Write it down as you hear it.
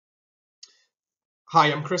Hi,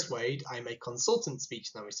 I'm Chris Wade. I'm a consultant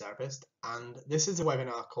speech language therapist, and this is a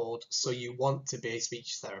webinar called So You Want to Be a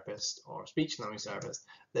Speech Therapist or a Speech Language Therapist.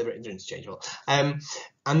 They're interchangeable. And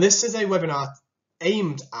this is a webinar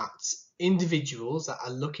aimed at individuals that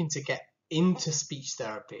are looking to get into speech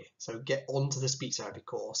therapy, so get onto the speech therapy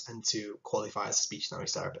course and to qualify as a speech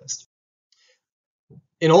language therapist.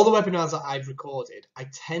 In all the webinars that I've recorded, I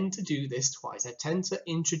tend to do this twice. I tend to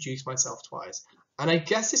introduce myself twice. And I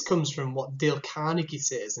guess this comes from what Dale Carnegie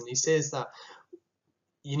says, and he says that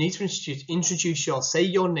you need to say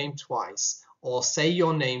your name twice, or say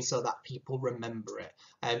your name so that people remember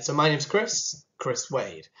it. So my name's Chris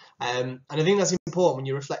Wade. And I think that's important when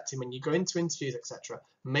you're reflecting, when you go into interviews, etc.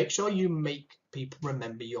 Make sure you make people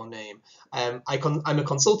remember your name. I'm a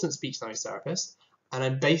consultant speech language therapist, and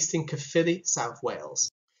I'm based in Caerphilly, South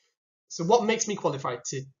Wales. So what makes me qualified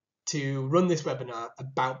to run this webinar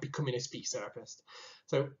about becoming a speech therapist?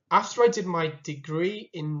 So after I did my degree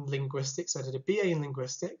in linguistics, I did a BA in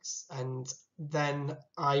linguistics, and then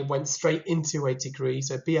I went straight into a degree,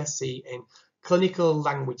 so BSc in clinical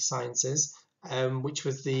language sciences, which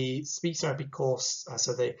was the speech therapy course.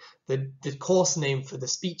 So the course name for the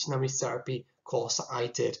speech language therapy course that I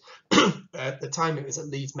did. At the time, it was at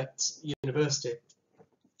Leeds Met University,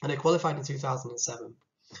 and I qualified in 2007.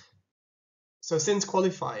 So since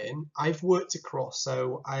qualifying, I've worked across.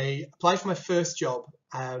 So I applied for my first job.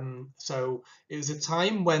 So it was a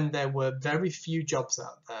time when there were very few jobs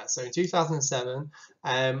out there. So in 2007,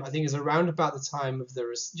 I think it was around about the time of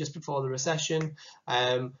just before the recession.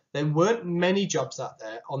 There weren't many jobs out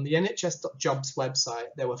there. On the NHS.jobs website,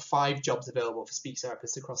 there were 5 jobs available for speech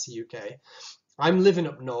therapists across the UK. I'm living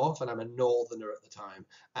up north, and I'm a northerner at the time,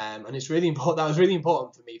 and it's really important. That was really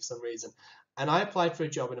important for me for some reason. And I applied for a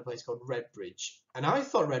job in a place called Redbridge, and I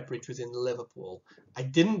thought Redbridge was in Liverpool. I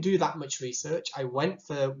didn't do that much research. I went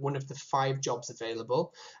for one of the 5 jobs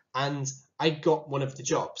available, and I got one of the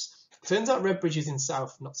jobs. Turns out Redbridge is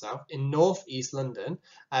in North East London.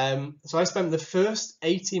 So I spent the first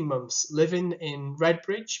 18 months living in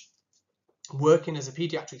Redbridge, working as a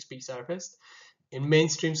paediatric speech therapist in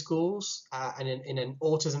mainstream schools, and in an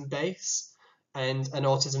autism base and an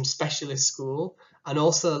autism specialist school, and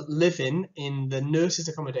also living in the nurses'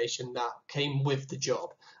 accommodation that came with the job.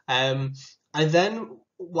 I then,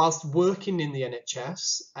 whilst working in the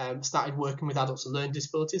NHS, started working with adults with learning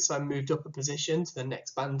disabilities. So I moved up a position to the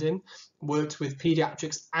next banding, worked with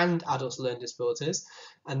paediatrics and adults with learning disabilities,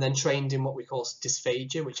 and then trained in what we call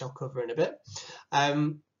dysphagia, which I'll cover in a bit.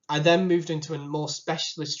 I then moved into a more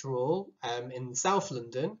specialist role in South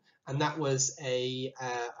London, and that was at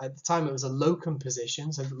the time it was a locum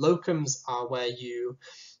position. So the locums are where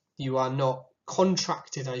you are not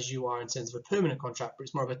contracted as you are in terms of a permanent contract, but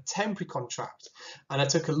it's more of a temporary contract. And I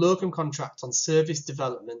took a locum contract on service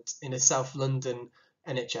development in a South London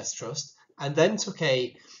NHS trust, and then took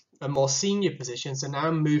a more senior position. So now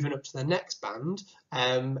I'm moving up to the next band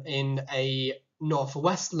in a North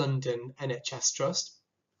West London NHS trust,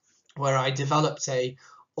 where I developed a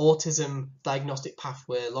autism diagnostic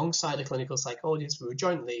pathway alongside a clinical psychologist. We were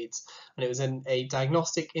joint leads, and it was a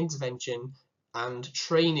diagnostic intervention and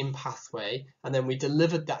training pathway, and then we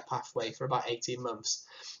delivered that pathway for about 18 months.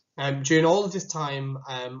 During all of this time,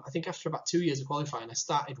 I think after about 2 years of qualifying, I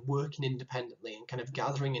started working independently and kind of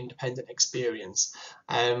gathering independent experience.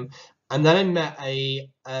 And then I met a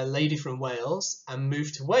lady from Wales and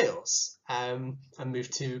moved to Wales. And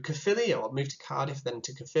moved to Caerphilly, or moved to Cardiff, then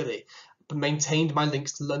to Caerphilly, but maintained my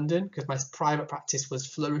links to London because my private practice was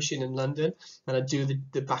flourishing in London, and I do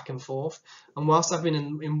the back and forth. And whilst I've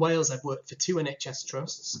been in Wales, I've worked for 2 NHS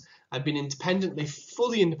trusts. I've been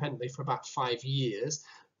fully independently for about 5 years,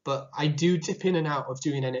 but I do dip in and out of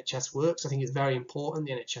doing NHS work. So I think it's very important.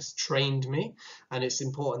 The NHS trained me, and it's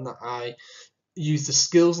important that I use the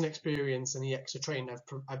skills and experience and the extra training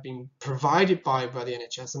I've been provided by the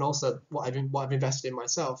NHS, and also what I've invested in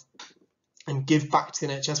myself, and give back to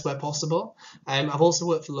the NHS where possible. I've also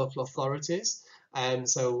worked for local authorities,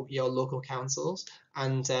 so your local councils,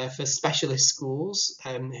 and for specialist schools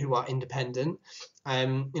who are independent.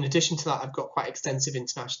 In addition to that, I've got quite extensive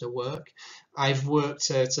international work. I've worked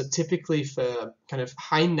so typically for kind of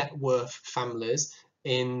high net worth families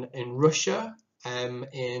in Russia,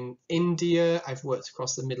 in India. I've worked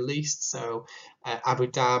across the Middle East, so Abu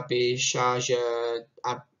Dhabi, Sharjah,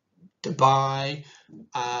 Dubai.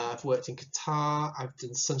 I've worked in Qatar. I've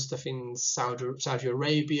done some stuff in Saudi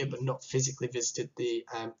Arabia, but not physically visited the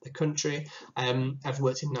country. I've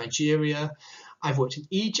worked in Nigeria. I've worked in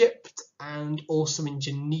Egypt, and also in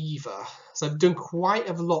Geneva. So I've done quite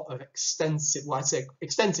a lot of extensive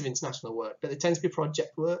international work, but it tends to be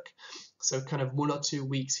project work. so kind of 1 or 2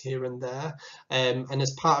 weeks here and there. And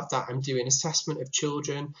as part of that, I'm doing assessment of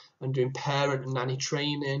children, I'm doing parent and nanny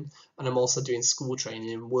training, and I'm also doing school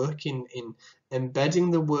training and working in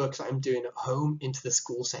embedding the work that I'm doing at home into the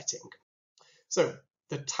school setting. So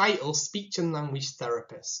the title, speech and language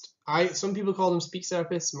therapist. Some people call them speech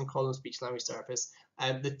therapists, some call them speech language therapists.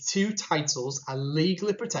 The two titles are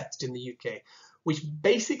legally protected in the UK, which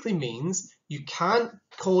basically means you can't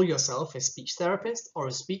call yourself a speech therapist or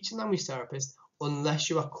a speech and language therapist unless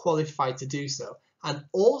you are qualified to do so. And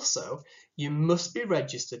also, you must be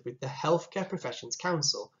registered with the Healthcare Professions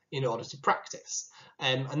Council in order to practice.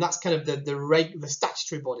 And that's kind of the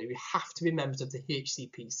statutory body. We have to be members of the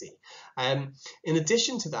HCPC. In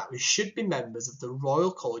addition to that, we should be members of the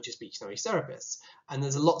Royal College of Speech and Language Therapists. And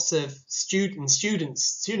there's lots of student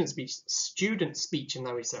speech and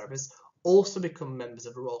language therapists also become members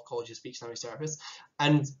of the Royal College of Speech and Language Therapists.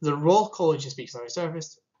 And the Royal College of Speech and Language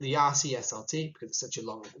Therapists, the RCSLT, because it's such a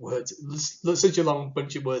long word, such a long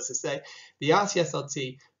bunch of words to say, the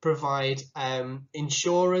RCSLT provide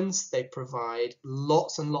insurance, they provide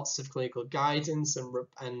lots and lots of clinical guidance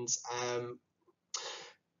and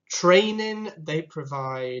training. They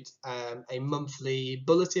provide a monthly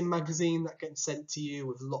bulletin magazine that gets sent to you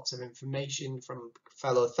with lots of information from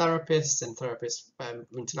fellow therapists and therapists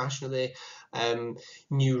internationally,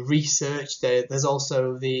 new research. There's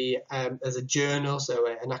also there's a journal, so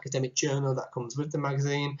an academic journal that comes with the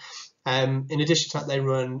magazine. In addition to that, they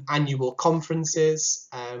run annual conferences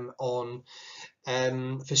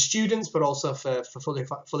for students, but also for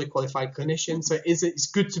fully qualified clinicians. So it's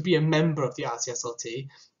good to be a member of the RCSLT.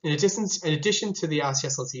 In addition to the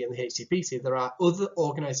RCSLT and the HCPC, there are other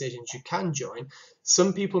organisations you can join.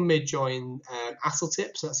 Some people may join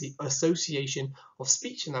ASLTIP, so that's the Association of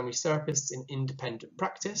Speech and Language Therapists in Independent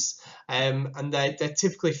Practice, and they're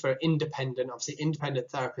typically for independent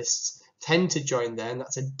therapists tend to join there, and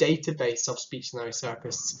that's a database of speech and language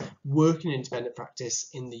therapists working in independent practice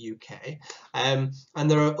in the UK. And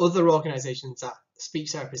there are other organisations that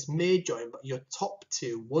speech therapists may join, but your top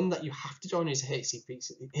two, one that you have to join is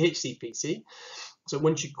HCPC. So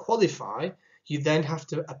once you qualify, you then have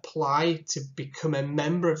to apply to become a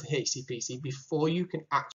member of the HCPC before you can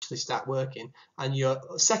actually start working. And your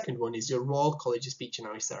second one is your Royal College of Speech and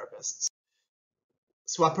Language Therapists.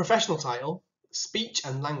 So our professional title, speech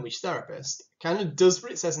and language therapist, kind of does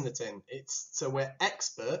what it says in the tin. So we're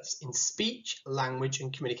experts in speech, language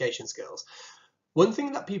and communication skills. One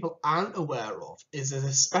thing that people aren't aware of is there's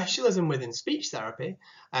a specialism within speech therapy,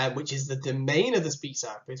 which is the domain of the speech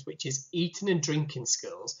therapist, which is eating and drinking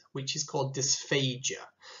skills, which is called dysphagia.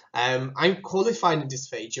 I'm qualified in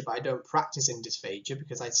dysphagia, but I don't practice in dysphagia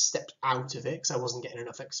because I stepped out of it because I wasn't getting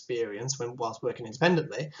enough experience whilst working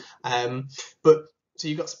independently. So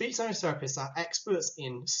you've got speech language therapists that are experts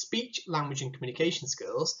in speech, language and communication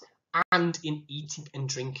skills and in eating and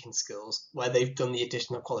drinking skills where they've done the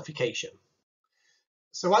additional qualification.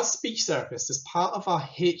 So as speech therapists, as part of our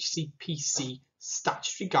HCPC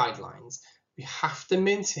statutory guidelines, we have to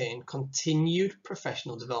maintain continued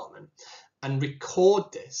professional development and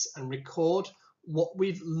record this and record what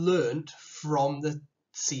we've learned from the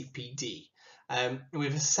CPD. We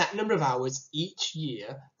have a set number of hours each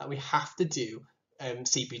year that we have to do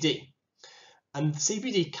CPD. And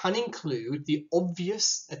CPD can include the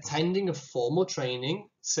obvious attending of formal training,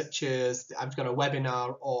 such as I've got a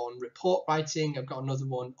webinar on report writing, I've got another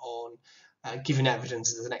one on giving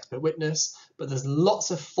evidence as an expert witness, but there's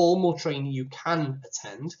lots of formal training you can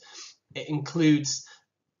attend. It includes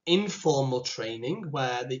informal training,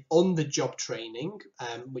 where the on-the-job training,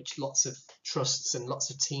 which lots of trusts and lots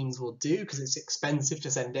of teams will do because it's expensive to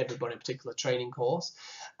send everybody a particular training course.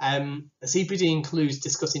 A CPD includes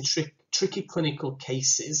discussing tricky clinical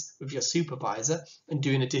cases with your supervisor and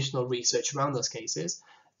doing additional research around those cases,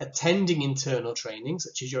 attending internal training,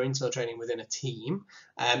 such as your internal training within a team,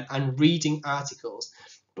 and reading articles.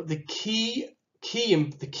 But the key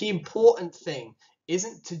important thing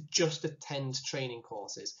isn't to just attend training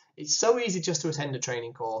courses. It's so easy just to attend a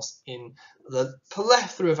training course in the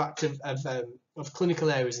plethora of clinical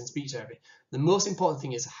areas in speech therapy. The most important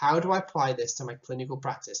thing is, how do I apply this to my clinical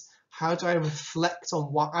practice? How do I reflect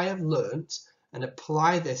on what I have learned and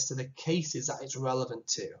apply this to the cases that it's relevant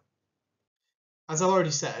to? As I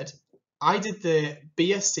already said, I did the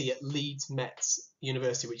BSc at Leeds Metz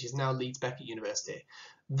University, which is now Leeds Beckett University.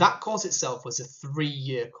 That course itself was a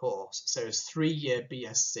 3-year course, so it's 3-year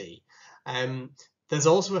BSc. There's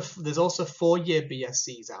also 4-year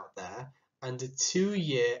BScs out there and a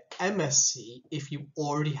 2-year MSc if you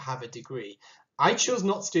already have a degree. I chose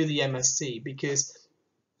not to do the MSc because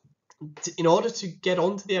in order to get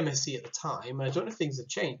onto the MSc at the time, and I don't know if things have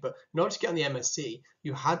changed, but in order to get on the MSc,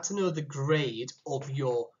 you had to know the grade of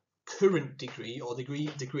your current degree or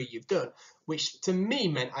degree you've done, which to me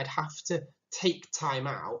meant I'd have to take time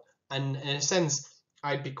out, and in a sense,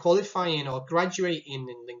 I'd be qualifying or graduating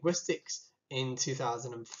in linguistics in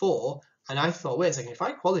 2004, and I thought, wait a second, if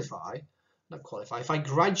I if I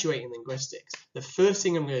graduate in linguistics, the first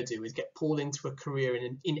thing I'm going to do is get pulled into a career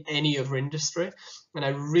in any other industry. And I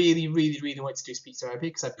really, really, really want to do speech therapy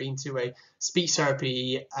because I've been to a speech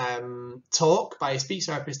therapy talk by a speech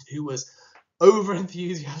therapist who was over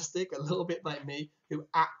enthusiastic, a little bit like me, who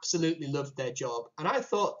absolutely loved their job. And I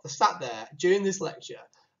thought, I sat there during this lecture,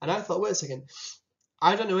 and I thought, wait a second,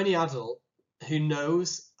 I don't know any adult who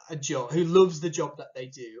knows a job, who loves the job that they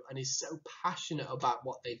do and is so passionate about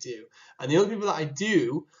what they do. And the only people that I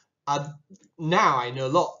do are, now I know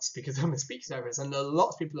lots because I'm a speech therapist, and know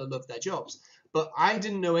lots of people who love their jobs, but I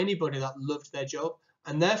didn't know anybody that loved their job.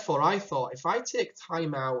 And therefore I thought, if I take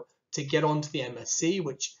time out to get onto the MSc,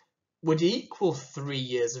 which would equal 3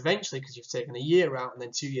 years eventually because you've taken a year out and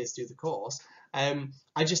then 2 years to do the course,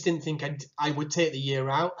 I just didn't think I would take the year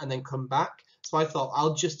out and then come back. So I thought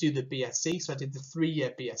I'll just do the BSc. So I did the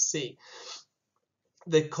 3-year BSc.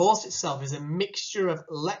 The course itself is a mixture of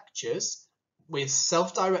lectures with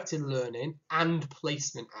self-directed learning and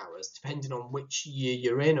placement hours, depending on which year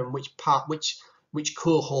you're in and which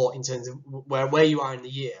cohort in terms of where you are in the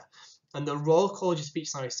year. And the Royal College of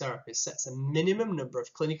Speech Language Therapists sets a minimum number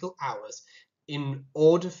of clinical hours in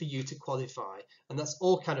order for you to qualify, and that's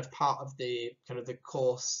all kind of part of the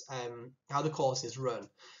course, how the course is run.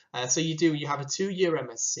 So you have a 2-year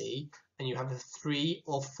MSc and you have a 3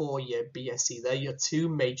 or 4-year BSc. They're your two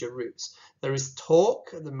major routes. There is talk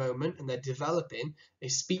at the moment, and they're developing a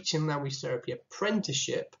speech and language therapy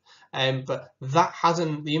apprenticeship, but that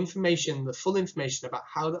hasn't, the full information about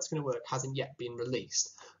how that's going to work hasn't yet been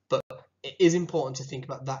released. But it is important to think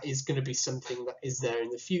about that is going to be something that is there in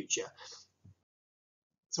the future.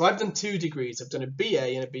 So I've done 2 degrees. I've done a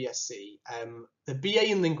BA and a BSc. The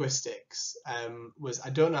BA in linguistics was, I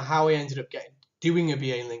don't know how I ended up doing a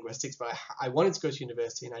BA in linguistics, but I wanted to go to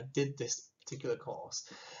university and I did this particular course.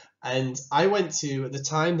 And I went to, at the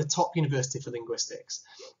time, the top university for linguistics.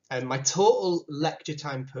 And my total lecture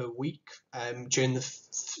time per week during the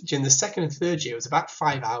 2nd and 3rd year was about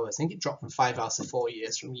 5 hours. I think it dropped from 5 hours to 4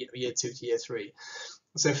 years, from year 2 to year 3.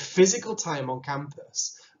 So physical time on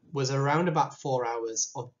campus was around about 4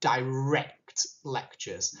 hours of direct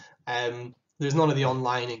lectures. There's none of the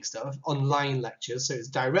online lectures, so it was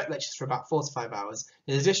direct lectures for about 4 to 5 hours.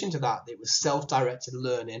 In addition to that, it was self-directed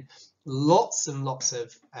learning, lots and lots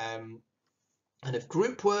of kind of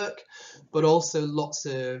group work, but also lots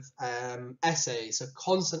of essays, so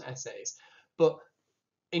constant essays. But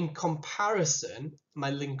in comparison, my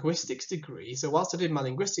linguistics degree, so whilst I did my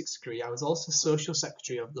linguistics degree, I was also social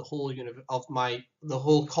secretary of the whole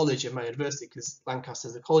college of my university, because Lancaster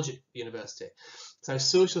is a college at university. So I was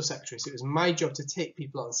social secretary, so it was my job to take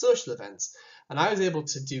people on social events, and I was able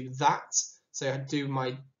to do that. So I'd do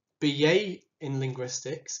my BA in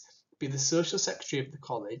linguistics, be the social secretary of the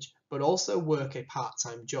college, but also work a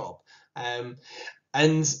part-time job.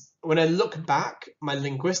 And when I look back, my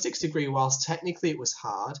linguistics degree, whilst technically it was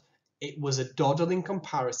hard, it was a doddle in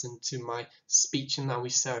comparison to my speech and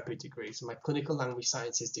language therapy degree, so my clinical language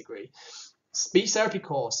sciences degree. Speech therapy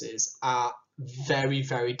courses are very,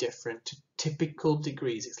 very different to typical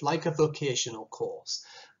degrees. It's like a vocational course.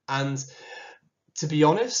 And to be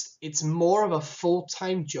honest, it's more of a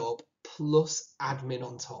full-time job plus admin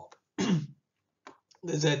on top.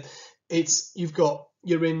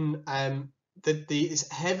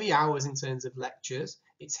 It's heavy hours in terms of lectures,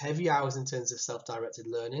 it's heavy hours in terms of self-directed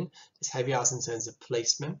learning, it's heavy hours in terms of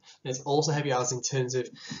placement, and it's also heavy hours in terms of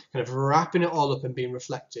kind of wrapping it all up and being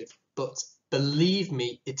reflective. But believe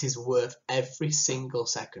me, it is worth every single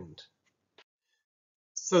second.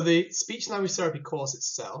 So the speech language therapy course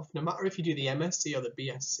itself, no matter if you do the MSc or the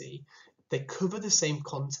BSc, they cover the same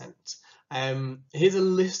content. Here's a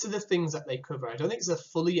list of the things that they cover. I don't think it's a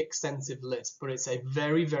fully extensive list, but it's a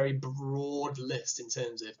very, very broad list in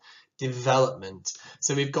terms of development.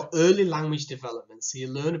 So we've got early language development. So you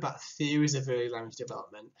learn about theories of early language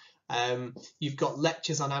development. You've got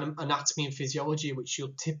lectures on anatomy and physiology, which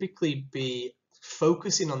you'll typically be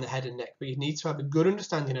focusing on the head and neck, but you need to have a good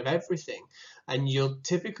understanding of everything. And you'll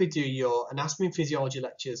typically do your anatomy and physiology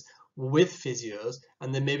lectures with physios,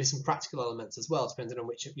 and there may be some practical elements as well, depending on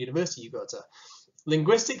which university you go to.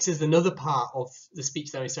 Linguistics is another part of the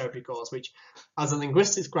speech language therapy course, which as a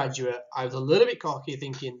linguistics graduate, I was a little bit cocky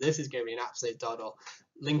thinking this is going to be an absolute doddle.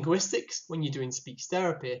 Linguistics, when you're doing speech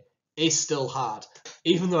therapy, is still hard.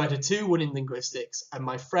 Even though I had a 2-1 in linguistics, and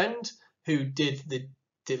my friend who did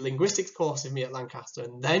the linguistics course with me at Lancaster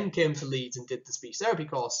and then came to Leeds and did the speech therapy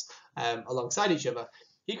course alongside each other,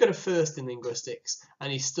 he got a 1st in linguistics,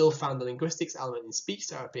 and he still found the linguistics element in speech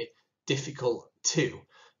therapy difficult too.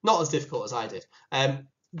 Not as difficult as I did.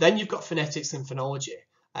 Then you've got phonetics and phonology.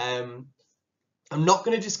 I'm not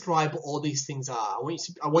going to describe what all these things are.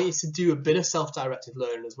 I want you to do a bit of self-directed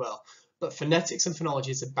learning as well. But phonetics and phonology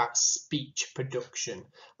is about speech production.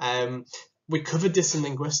 We covered this in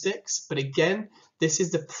linguistics, but again, this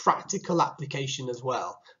is the practical application as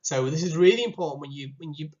well. So this is really important when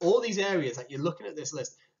you all these areas that you're looking at this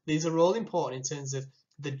list. These are all important in terms of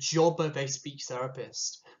the job of a speech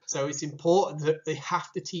therapist. So it's important that they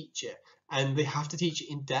have to teach it, and they have to teach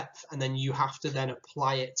it in depth, and then you have to then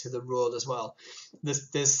apply it to the role as well.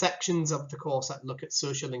 There's sections of the course that look at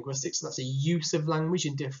social linguistics, so that's the use of language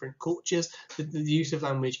in different cultures, the use of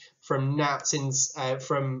language from now,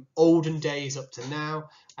 from olden days up to now.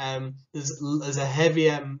 There's a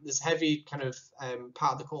heavy kind of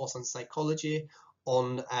part of the course on psychology,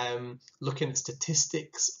 on looking at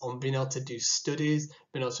statistics, on being able to do studies,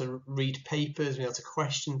 being able to read papers, being able to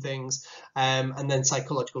question things, and then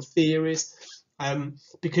psychological theories.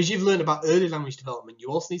 Because you've learned about early language development, you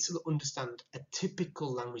also need to understand a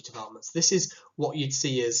typical language development. So this is what you'd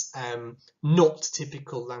see as not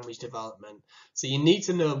typical language development. So you need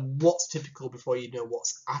to know what's typical before you know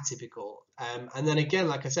what's atypical. And then again,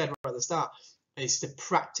 like I said right at the start, it's the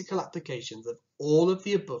practical applications of all of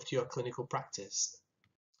the above to your clinical practice.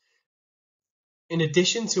 In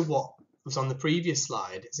addition to what was on the previous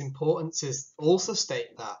slide, it's important to also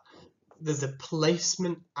state that there's a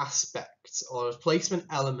placement aspect or a placement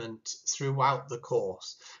element throughout the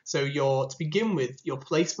course. So to begin with, your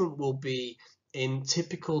placement will be in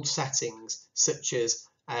typical settings such as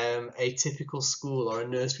a typical school or a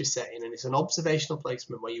nursery setting, and it's an observational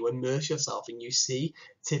placement where you immerse yourself and you see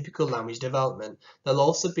typical language development. There'll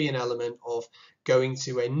also be an element of going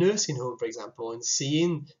to a nursing home, for example, and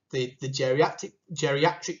seeing the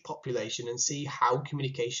geriatric population and see how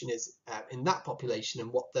communication is in that population,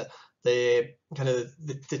 and what the kind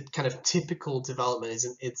of typical development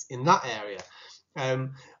is in that area.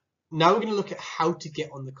 Now we're going to look at how to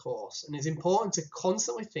get on the course, and it's important to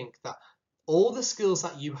constantly think that all the skills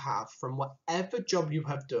that you have from whatever job you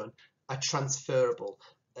have done are transferable.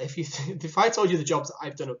 If I told you the jobs that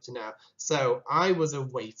I've done up to now, so I was a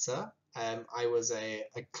waiter, I was a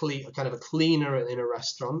cleaner in a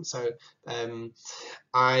restaurant, so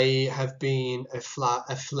I have been a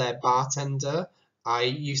flair bartender. I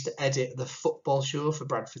used to edit the football show for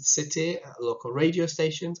Bradford City at local radio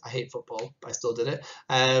stations. I hate football, but I still did it.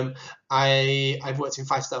 I've worked in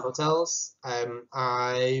 5-star hotels.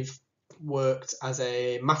 I've worked as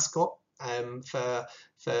a mascot for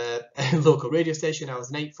a local radio station. I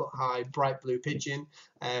was an 8-foot-high bright blue pigeon.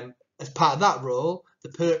 As part of that role, the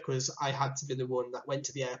perk was I had to be the one that went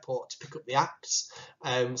to the airport to pick up the acts.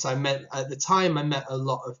 So I met a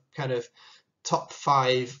lot of kind of top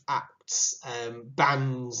 5 acts,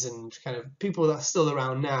 bands, and kind of people that are still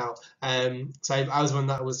around now. So I was one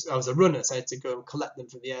that I was a runner, so I had to go and collect them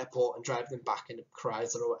from the airport and drive them back in a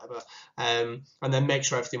Chrysler or whatever, and then make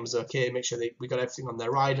sure everything was okay, make sure we got everything on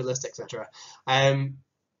their rider list, etc.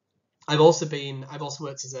 I've also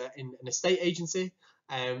worked in an estate agency.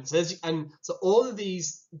 So all of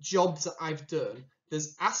these jobs that I've done,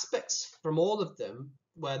 there's aspects from all of them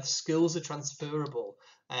where the skills are transferable,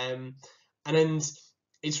 and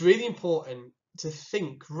it's really important to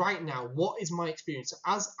think right now, what is my experience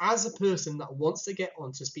as a person that wants to get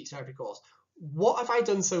onto a speech therapy course? What have I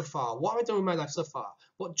done so far? What have I done with my life so far?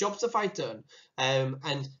 What jobs have I done?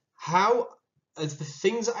 And how has the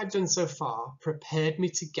things that I've done so far prepared me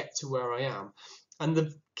to get to where I am? And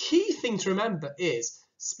the key thing to remember is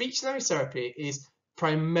speech language therapy is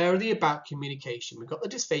primarily about communication. We've got the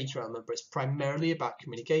dysphagia element, but it's primarily about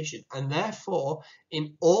communication. And therefore,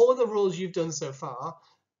 in all of the roles you've done so far,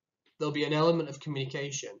 there'll be an element of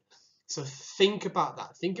communication. So think about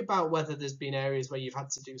that. Think about whether there's been areas where you've had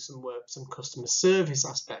to do some work, some customer service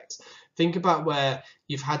aspects. Think about where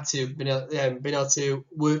you've had to been able to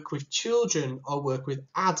work with children or work with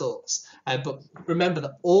adults. But remember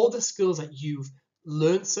that all the skills that you've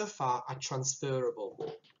learned so far are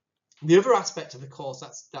transferable. The other aspect of the course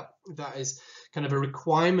that is kind of a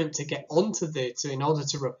requirement to get onto in order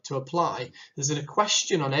to apply, there's a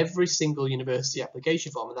question on every single university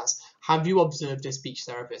application form, and that's, have you observed a speech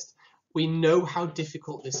therapist? We know how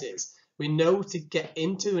difficult this is. We know to get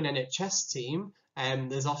into an NHS team,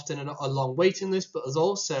 there's often a long waiting list, but there's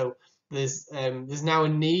also there's now a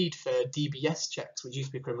need for DBS checks, which used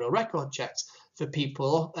to be criminal record checks, for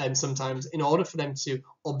people sometimes in order for them to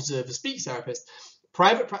observe a speech therapist.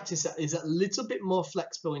 Private practice is a little bit more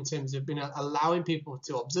flexible in terms of allowing people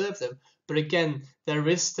to observe them, but again, there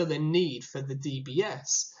is still a need for the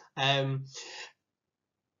DBS.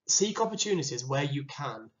 Seek opportunities where you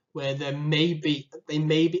can, where they may be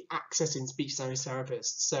accessing speech language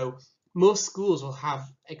therapists. So most schools will have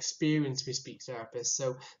experience with speech therapists.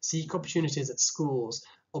 So seek opportunities at schools,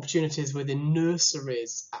 opportunities within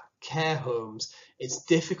nurseries, at care homes. It's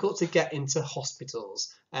difficult to get into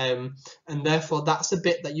hospitals, and therefore that's a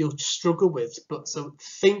bit that you'll struggle with. But so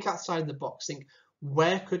think outside the box. Think,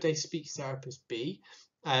 where could a speech therapist be?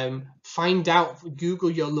 Find out,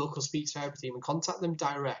 Google your local speech therapy team and contact them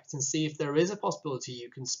direct and see if there is a possibility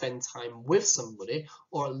you can spend time with somebody,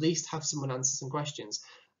 or at least have someone answer some questions.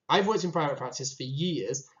 I've worked in private practice for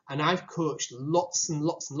years, and I've coached lots and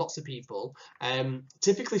lots and lots of people,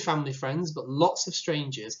 typically family friends, but lots of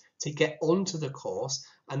strangers, to get onto the course.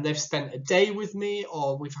 And they've spent a day with me,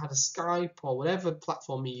 or we've had a Skype or whatever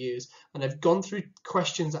platform you use, and they've gone through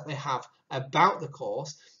questions that they have about the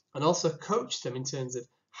course, and also coach them in terms of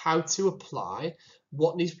how to apply,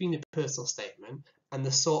 what needs to be in the personal statement, and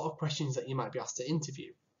the sort of questions that you might be asked to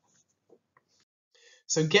interview.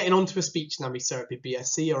 So getting onto a speech language therapy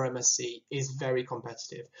BSc or MSc is very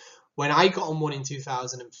competitive. When I got on one in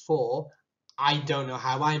 2004, I don't know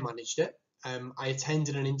how I managed it. I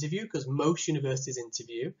attended an interview, because most universities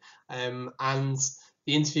interview, and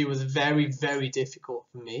the interview was very, very difficult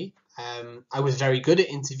for me. I was very good at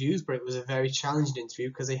interviews, but it was a very challenging interview,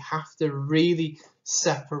 because they have to really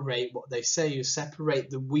separate what they say. You separate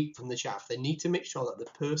the wheat from the chaff. They need to make sure that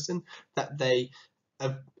the person that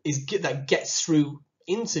that gets through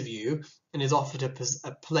interview and is offered a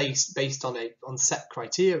place based on set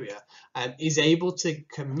criteria, is able to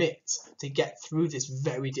commit to get through this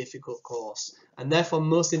very difficult course. And therefore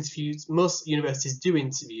most universities do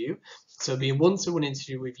interview. So it'll be a one-to-one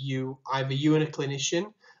interview with you, either you and a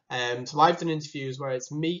clinician. So I've done interviews where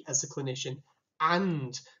it's me as a clinician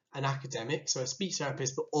and an academic, so a speech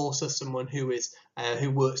therapist, but also someone who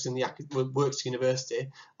works in works university,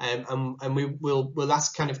 and we'll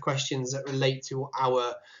ask kind of questions that relate to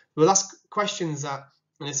we'll ask questions that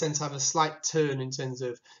in a sense have a slight turn in terms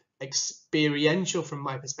of experiential from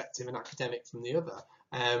my perspective and academic from the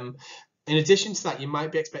other. In addition to that, you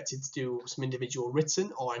might be expected to do some individual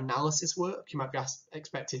written or analysis work. You might be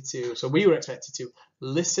expected to, so we were expected to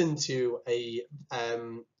listen to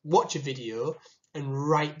watch a video and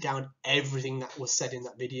write down everything that was said in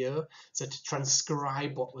that video, so to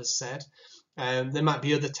transcribe what was said. There might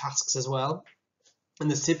be other tasks as well, and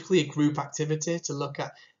there's typically a group activity to look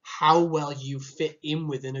at how well you fit in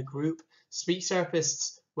within a group. Speech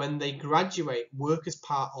therapists, when they graduate,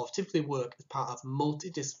 typically work as part of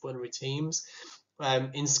multidisciplinary teams.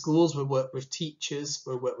 In schools, we work with teachers,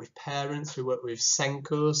 we work with parents, we work with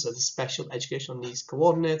SENCOs, so the special educational needs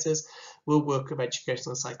coordinators. We'll work with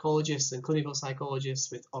educational psychologists and clinical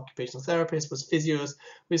psychologists, with occupational therapists, with physios,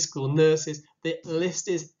 with school nurses. The list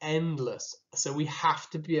is endless. So we have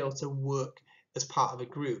to be able to work as part of a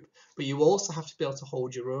group, but you also have to be able to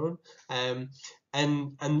hold your own.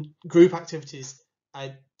 And group activities,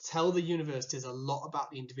 I tell the universities a lot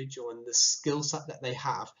about the individual and the skill set that they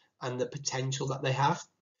have and the potential that they have.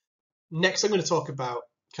 Next, I'm going to talk about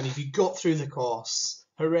kind of, you got through the course,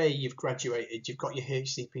 hooray, you've graduated, you've got your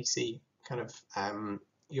HCPC,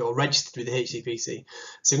 you're registered with the HCPC.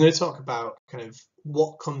 So I'm going to talk about kind of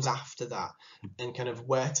what comes after that, and kind of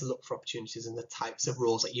where to look for opportunities and the types of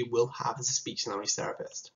roles that you will have as a speech and language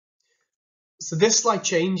therapist. So this slide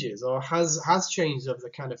changes, or has changed over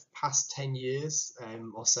the kind of past 10 years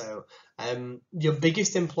or so. Your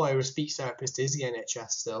biggest employer of speech therapist is the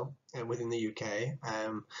NHS still within the UK.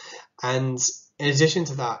 And in addition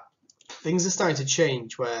to that, things are starting to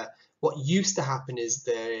change, where what used to happen is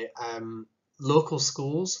the local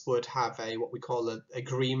schools would have what we call an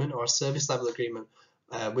agreement, or a service level agreement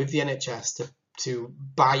with the NHS to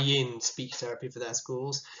buy in speech therapy for their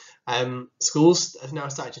schools. Schools have now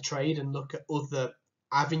started to trade and look at other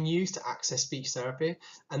avenues to access speech therapy,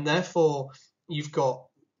 and therefore you've got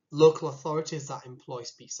local authorities that employ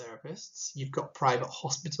speech therapists, you've got private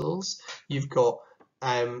hospitals, you've got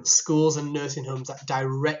schools and nursing homes that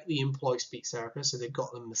directly employ speech therapists, so they've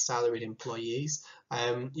got them as salaried employees.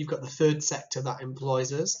 You've got the third sector that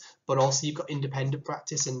employs us, but also you've got independent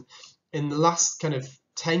practice. And in the last kind of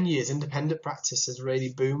 10 years, independent practice has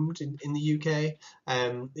really boomed in the UK.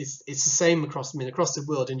 It's the same across the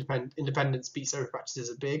world. Independent speech therapy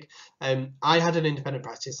practices are big. I had an independent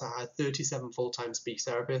practice. I had 37 full-time speech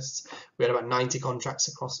therapists. We had about 90 contracts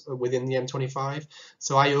within the M25.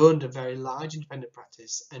 So I owned a very large independent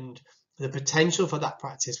practice, and the potential for that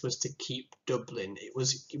practice was to keep doubling.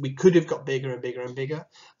 We could have got bigger and bigger and bigger.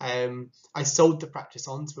 I sold the practice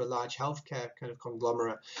on to a large healthcare kind of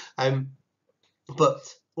conglomerate. But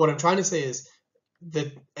what I'm trying to say is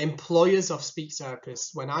the employers of speech therapists,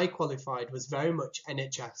 when I qualified, was very much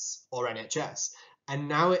NHS or NHS, and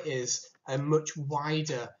now it is a much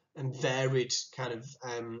wider and varied kind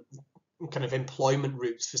of employment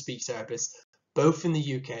routes for speech therapists, both in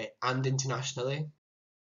the UK and internationally.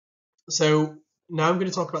 So now I'm going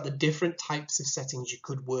to talk about the different types of settings you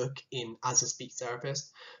could work in as a speech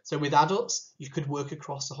therapist. So with adults, you could work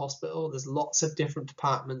across the hospital. There's lots of different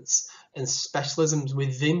departments and specialisms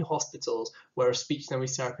within hospitals where a speech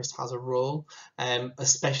language therapist has a role,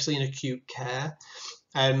 especially in acute care.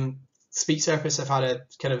 Speech therapists have had a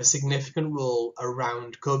kind of a significant role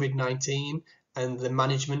around COVID-19 and the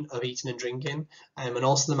management of eating and drinking, and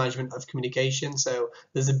also the management of communication. So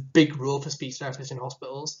there's a big role for speech therapists in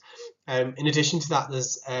hospitals. In addition to that,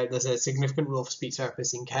 there's a significant role for speech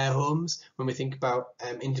therapists in care homes when we think about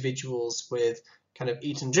individuals with kind of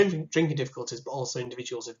eating and drinking difficulties, but also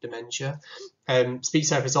individuals with dementia. Speech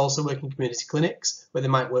therapists also work in community clinics where they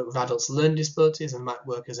might work with adults with learning disabilities and might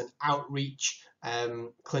work as an outreach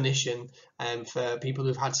clinician for people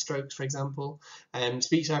who've had strokes, for example.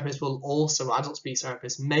 Speech therapists adult speech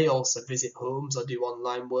therapists may also visit homes or do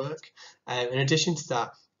online work. In addition to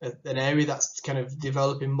that, an area that's kind of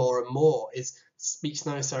developing more and more is speech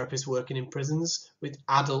language therapists working in prisons with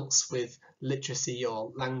adults with literacy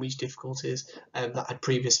or language difficulties that had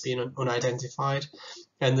previously been unidentified.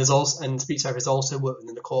 And speech therapists also work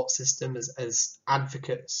within the court system as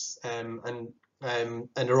advocates and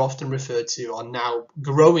are often referred to, are now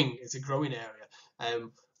growing, as a growing area,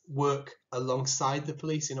 work alongside the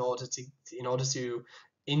police in order to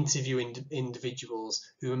interview individuals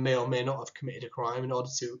who may or may not have committed a crime, in order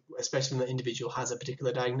to, especially when the individual has a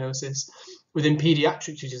particular diagnosis. Within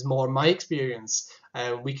paediatrics, which is more my experience,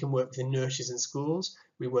 we can work within nurseries and schools.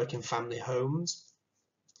 We work in family homes,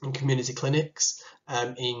 in community clinics,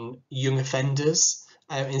 in young offenders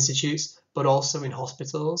institutes, but also in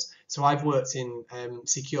hospitals. So I've worked in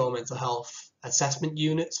secure mental health assessment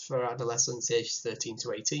units for adolescents aged 13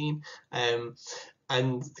 to 18.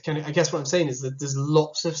 And I guess what I'm saying is that there's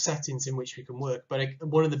lots of settings in which we can work. But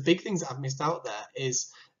one of the big things that I've missed out there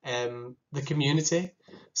is the community.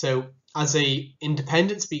 So as a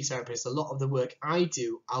independent speech therapist, a lot of the work I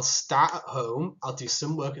do, I'll start at home, I'll do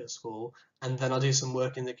some work at school, and then I'll do some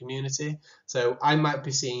work in the community. So I might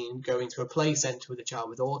be seen going to a play centre with a child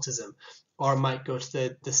with autism, or I might go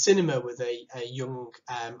to the cinema with a young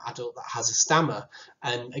adult that has a stammer.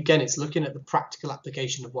 And again, it's looking at the practical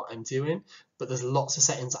application of what I'm doing, but there's lots of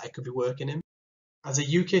settings that I could be working in. As a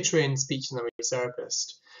UK trained speech and language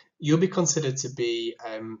therapist, you'll be considered to be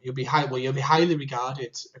you'll be highly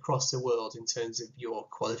regarded across the world in terms of your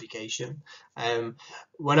qualification.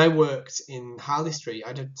 When I worked in Harley Street, I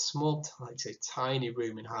had a small, tiny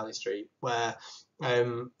room in Harley Street where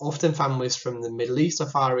often families from the Middle East or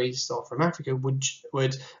Far East or from Africa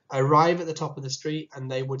would arrive at the top of the street,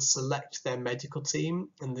 and they would select their medical team,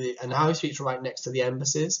 and Harley Street's right next to the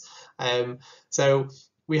embassies. So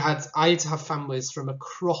I had to have families from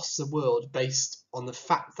across the world based on the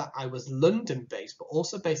fact that I was London based, but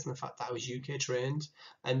also based on the fact that I was UK trained.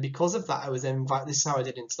 And because of that, I was then invited. This is how I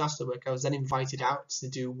did international work. I was then invited out to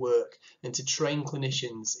do work and to train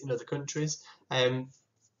clinicians in other countries.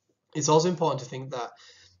 It's also important to think that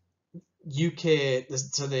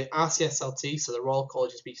so the RCSLT, so the Royal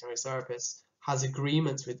College of Speech and Language Therapists, has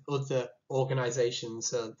agreements with other organisations,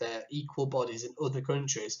 so they're equal bodies in other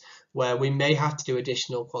countries, where we may have to do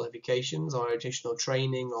additional qualifications or additional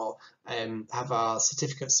training or have our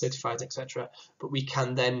certificates certified, etc. But we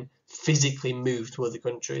can then physically move to other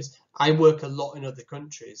countries. I work a lot in other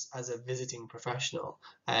countries as a visiting professional,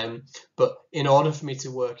 but in order for me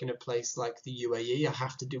to work in a place like the UAE, I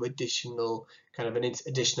have to do additional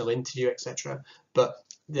additional interview, etc. But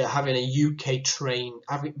having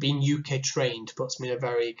being UK trained puts me in a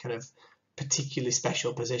very kind of particularly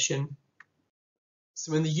special position.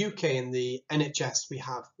 So in the UK, in the NHS, we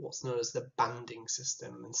have what's known as the banding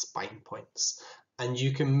system and spine points. And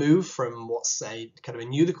you can move from what's a kind of a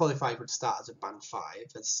newly qualified would start as a band 5,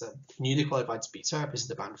 as a newly qualified speech therapist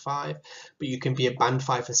is a band 5, but you can be a band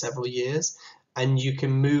 5 for several years, and you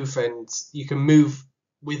can move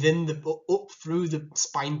within the up through the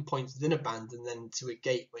spine points within a band, and then to a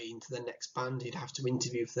gateway into the next band. He'd have to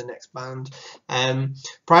interview for the next band.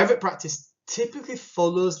 Private practice typically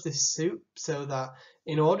follows this suit, so that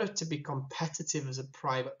in order to be competitive as a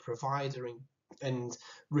private provider and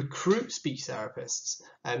recruit speech therapists,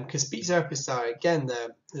 because speech therapists are, again,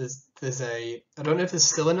 there's a, I don't know if there's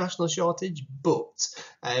still a national shortage, but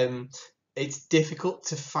it's difficult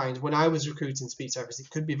to find. When I was recruiting speech therapists, it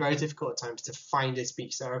could be very difficult at times to find a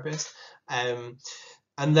speech therapist, and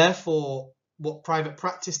therefore what private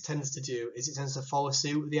practice tends to do is it tends to follow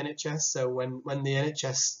suit with the NHS. So when the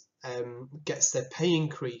NHS gets their pay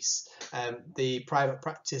increase, the private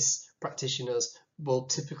practice practitioners will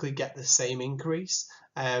typically get the same increase.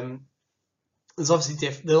 There'll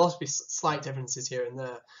also be slight differences here and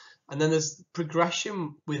there. And then there's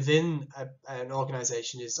progression within an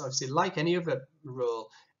organisation is obviously, like any other role,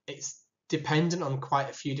 it's dependent on quite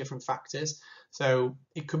a few different factors. So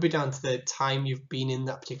it could be down to the time you've been in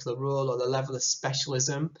that particular role, or the level of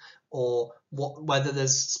specialism, or whether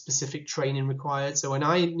there's specific training required. So when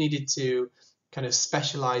I needed to kind of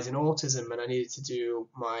specialise in autism, and I needed to do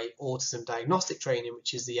my autism diagnostic training,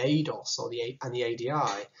 which is the ADOS and the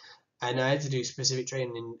ADI, and I had to do specific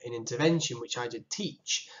training in intervention, which I did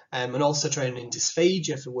teach, and also training in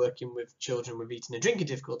dysphagia for working with children with eating and drinking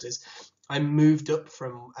difficulties. I moved up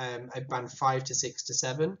from a band 5 to 6 to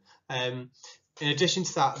 7. In addition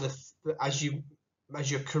to that, as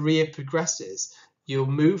your career progresses, you'll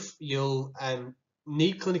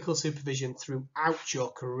need clinical supervision throughout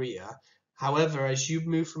your career. However, as you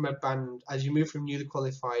move from newly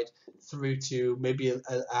qualified through to maybe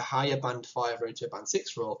a higher band 5 or into a band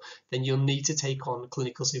 6 role, then you'll need to take on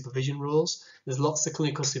clinical supervision roles. There's lots of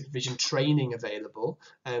clinical supervision training available.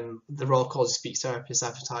 The Royal College of Speech Therapists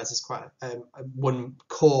advertises quite one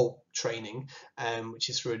core training, which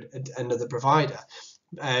is through another provider.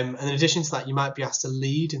 And in addition to that, you might be asked to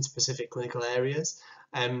lead in specific clinical areas.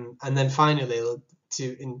 And then finally,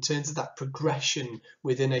 in terms of that progression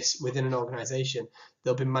within an organisation,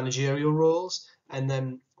 there'll be managerial roles, and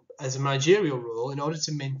then as a managerial role, in order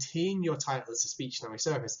to maintain your title as a speech and language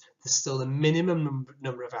therapist, there's still a minimum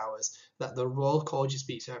number of hours that the Royal College of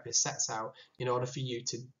Speech Therapists sets out in order for you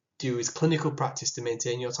to do as clinical practice to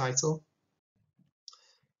maintain your title.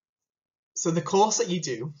 So the course that you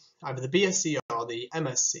do, either the BSc or the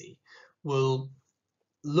MSc, will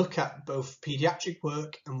look at both paediatric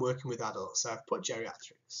work and working with adults. So I've put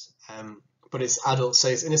geriatrics, but it's adults. So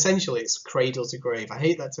essentially it's cradle to grave. I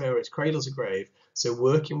hate that term. It's cradle to grave. So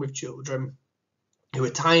working with children who are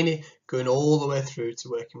tiny, going all the way through to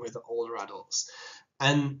working with older adults.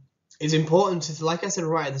 And it's important to, like I said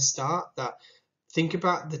right at the start, that think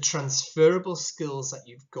about the transferable skills that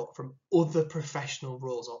you've got from other professional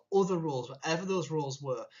roles or other roles, whatever those roles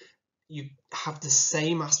were. You have the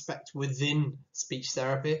same aspect within speech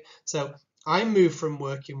therapy. So I moved from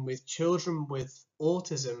working with children with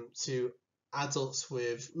autism to adults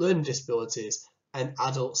with learning disabilities and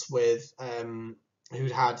adults with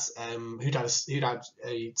who'd had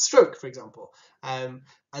a stroke, for example, and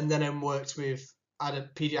then I worked with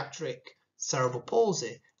paediatric cerebral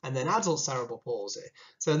palsy and then adult cerebral palsy.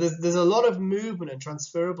 So there's a lot of movement and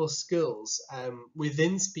transferable skills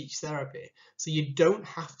within speech therapy. So you don't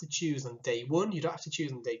have to choose on day 1, you don't have to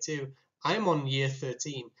choose on day 2. I'm on year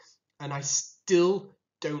 13 and I still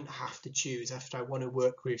don't have to choose if I want to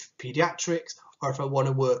work with pediatrics or if I want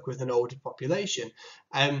to work with an older population.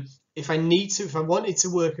 If I wanted to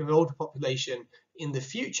work with an older population in the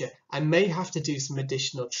future, I may have to do some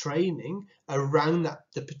additional training around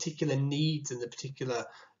the particular needs and the particular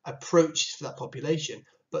approach to that population,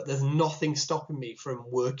 but there's nothing stopping me from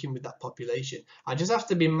working with that population. I just have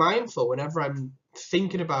to be mindful whenever I'm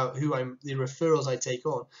thinking about the referrals I take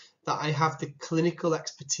on, that I have the clinical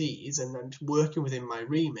expertise and I'm working within my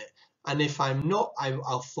remit. And if I'm not,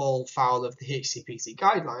 I'll fall foul of the HCPC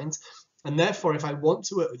guidelines. And therefore, if I want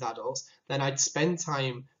to work with adults, then I'd spend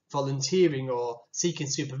time volunteering or seeking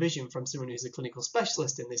supervision from someone who's a clinical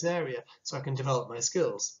specialist in this area so I can develop my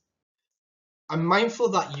skills. I'm mindful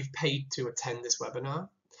that you've paid to attend this webinar,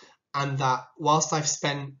 and that whilst I've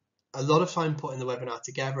spent a lot of time putting the webinar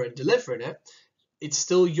together and delivering it, it's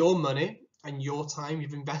still your money and your time.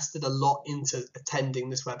 You've invested a lot into attending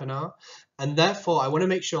this webinar, and therefore I want to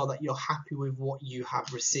make sure that you're happy with what you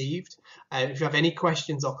have received. If you have any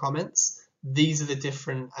questions or comments, these are the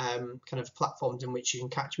different kind of platforms in which you can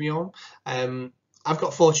catch me on. I've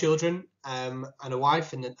got 4 children and a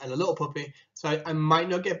wife and a little puppy, so I might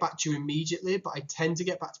not get back to you immediately, but I tend to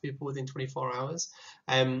get back to people within 24 hours.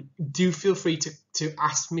 Do feel free to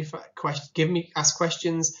ask me for questions, ask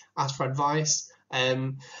questions, ask for advice.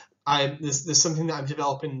 there's something that I'm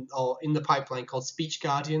developing or in the pipeline called Speech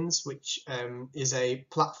Guardians, which is a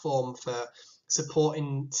platform for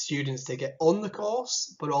supporting students to get on the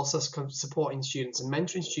course, but also supporting students and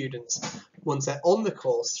mentoring students once they're on the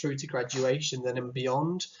course through to graduation, then and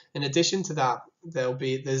beyond. In addition to that,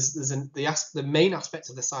 the main aspect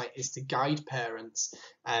of the site is to guide parents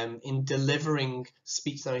in delivering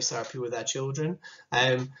speech language therapy with their children.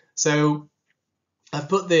 So I've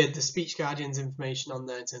put the Speech Guardians information on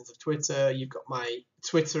there in terms of Twitter. You've got my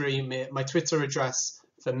Twitter address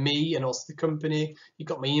for me and also the company. You've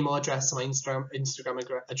got my email address and my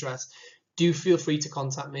Instagram address. Do feel free to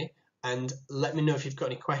contact me and let me know if you've got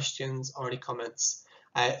any questions or any comments.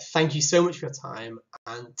 Thank you so much for your time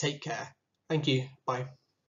and take care. Thank you. Bye.